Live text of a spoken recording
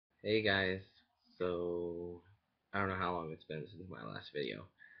Hey guys, so I don't know how long it's been since my last video.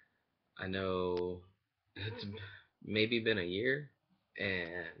 I know it's maybe been a year,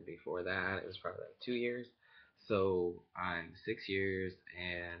 and before that it was probably like 2 years. So I'm 6 years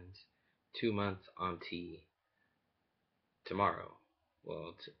and 2 months on T tomorrow.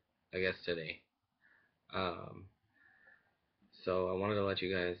 Well, I guess today. Um, so I wanted to let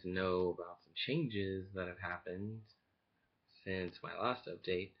you guys know about some changes that have happened since my last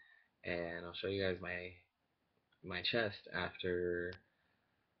update, and I'll show you guys my chest after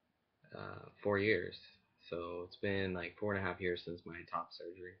 4 years. So it's been like 4.5 years since my top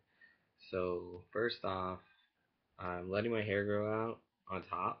surgery. So first off, I'm letting my hair grow out on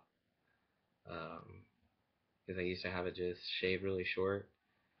top because I used to have it just shaved really short.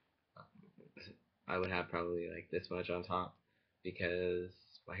 I would have probably like this much on top because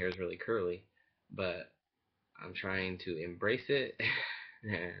my hair is really curly, but I'm trying to embrace it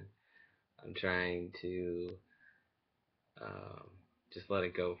and I'm trying to um, just let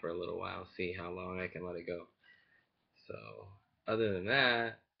it go for a little while, see how long I can let it go. So, other than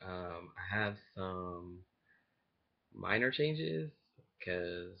that, I have some minor changes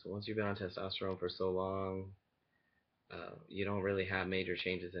because once you've been on testosterone for so long, you don't really have major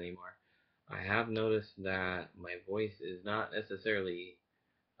changes anymore. I have noticed that my voice is not necessarily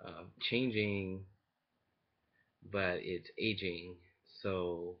changing, but it's aging.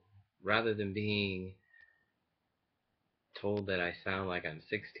 So, rather than being told that I sound like I'm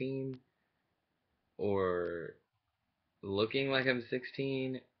 16 or looking like I'm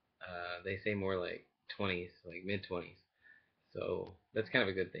 16, they say more like 20s, like mid 20s. So that's kind of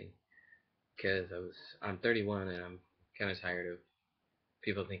a good thing because I'm 31 and I'm kind of tired of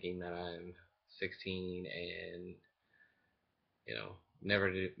people thinking that I'm 16 and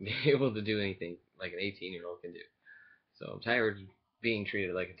never be able to do anything like an 18-year-old can do. So I'm tired of being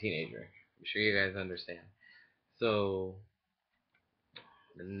treated like a teenager. I'm sure you guys understand. So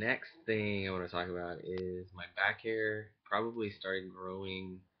the next thing I want to talk about is my back hair probably started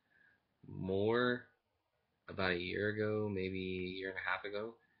growing more about a year ago, maybe a year and a half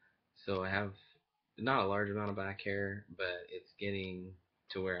ago. So I have not a large amount of back hair, but it's getting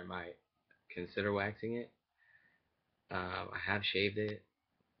to where I might consider waxing it. I have shaved it,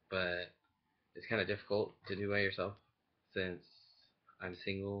 but it's kind of difficult to do by yourself since I'm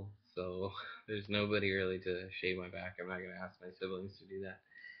single. So there's nobody really to shave my back. I'm not gonna ask my siblings to do that.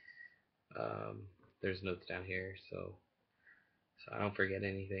 There's notes down here, so I don't forget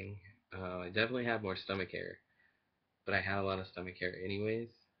anything. I definitely have more stomach hair, but I had a lot of stomach hair anyways,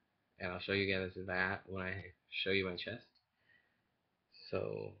 and I'll show you guys that when I show you my chest.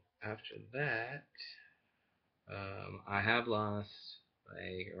 So after that, I have lost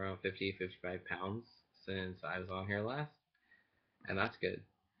like around 50, 55 pounds since I was on here last, and that's good.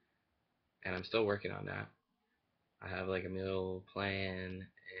 And I'm still working on that. I have like a meal plan,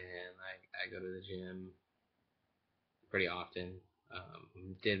 and I go to the gym pretty often.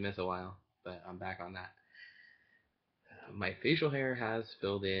 Did miss a while, but I'm back on that. My facial hair has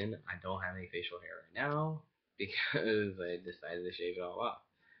filled in. I don't have any facial hair right now because I decided to shave it all off.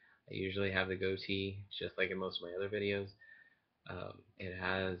 I usually have the goatee, just like in most of my other videos. It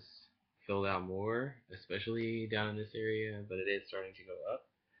has filled out more, especially down in this area, but it is starting to go up.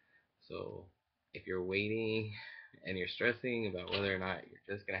 So if you're waiting and you're stressing about whether or not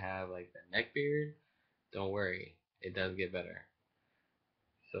you're just gonna have like the neck beard, don't worry, it does get better.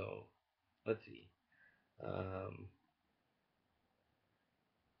 So let's see. Um,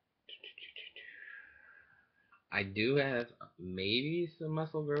 I do have maybe some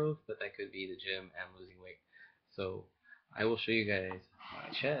muscle growth, but that could be the gym and losing weight. So I will show you guys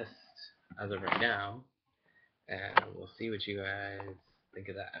my chest as of right now, and we'll see what you guys think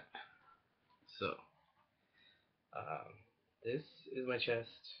of that. So, um, this is my chest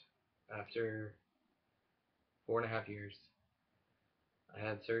after 4.5 years. I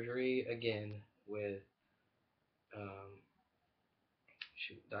had surgery again with um,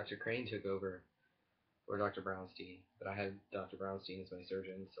 Dr. Crane took over or Dr. Brownstein, but I had Dr. Brownstein as my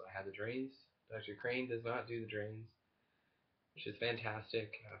surgeon, so I had the drains. Dr. Crane does not do the drains, which is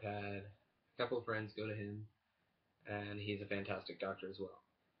fantastic. I've had a couple of friends go to him, and he's a fantastic doctor as well.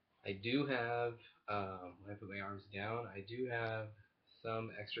 I do have, when I put my arms down, I do have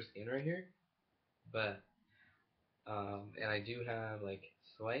some extra skin right here, but, and I do have like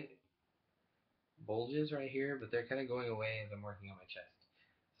slight bulges right here, but they're kind of going away as I'm working on my chest.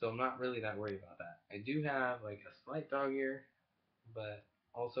 So I'm not really that worried about that. I do have like a slight dog ear, but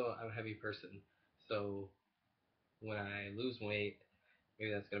also I'm a heavy person. So when I lose weight,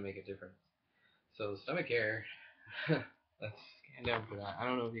 maybe that's gonna make a difference. So stomach hair, that's hand down for that. I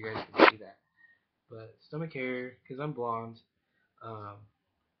don't know if you guys can see that, but stomach hair, because I'm blonde, um,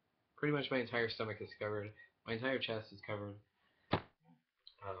 pretty much my entire stomach is covered. My entire chest is covered. I'm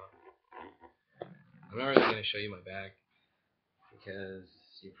not really going to show you my back because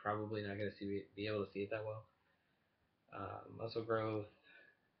you're probably not going to be able to see it that well. Muscle growth,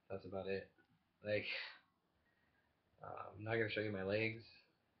 that's about it. Like, I'm not going to show you my legs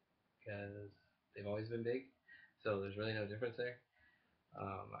because they've always been big, so there's really no difference there.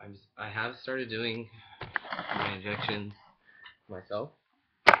 I have started doing my injections myself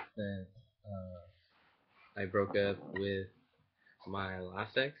since I broke up with my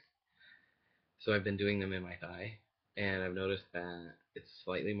last ex, so I've been doing them in my thigh, and I've noticed that it's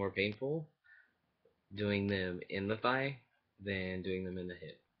slightly more painful doing them in the thigh than doing them in the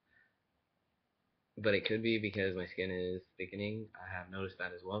hip. But it could be because my skin is thickening. I have noticed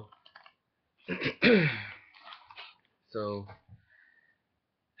that as well. So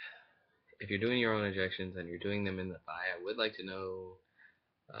if you're doing your own injections and you're doing them in the thigh, I would like to know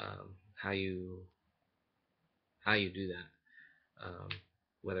how you do that.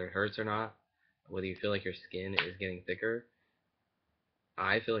 Whether it hurts or not, whether you feel like your skin is getting thicker.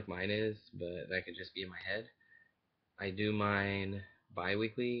 I feel like mine is, but that could just be in my head. I do mine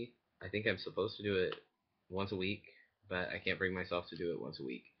bi-weekly. I think I'm supposed to do it once a week, but I can't bring myself to do it once a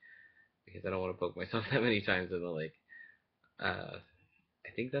week because I don't want to poke myself that many times in the leg. I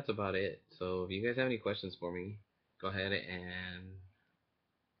think that's about it. So if you guys have any questions for me, go ahead and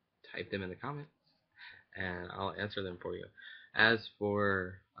type them in the comments, and I'll answer them for you. As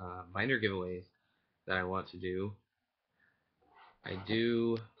for binder giveaways that I want to do, I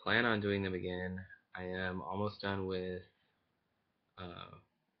do plan on doing them again. I am almost done with uh,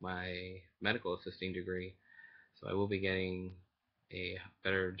 my medical assisting degree, so I will be getting a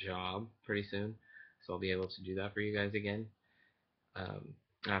better job pretty soon, so I'll be able to do that for you guys again.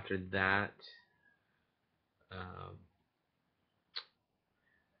 After that, um,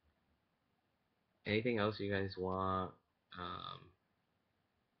 anything else you guys want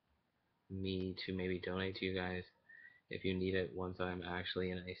me to maybe donate to you guys if you need it once I'm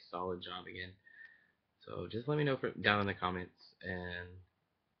actually in a solid job again. So just let me know down in the comments, and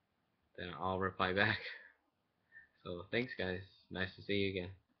then I'll reply back. So thanks guys, nice to see you again.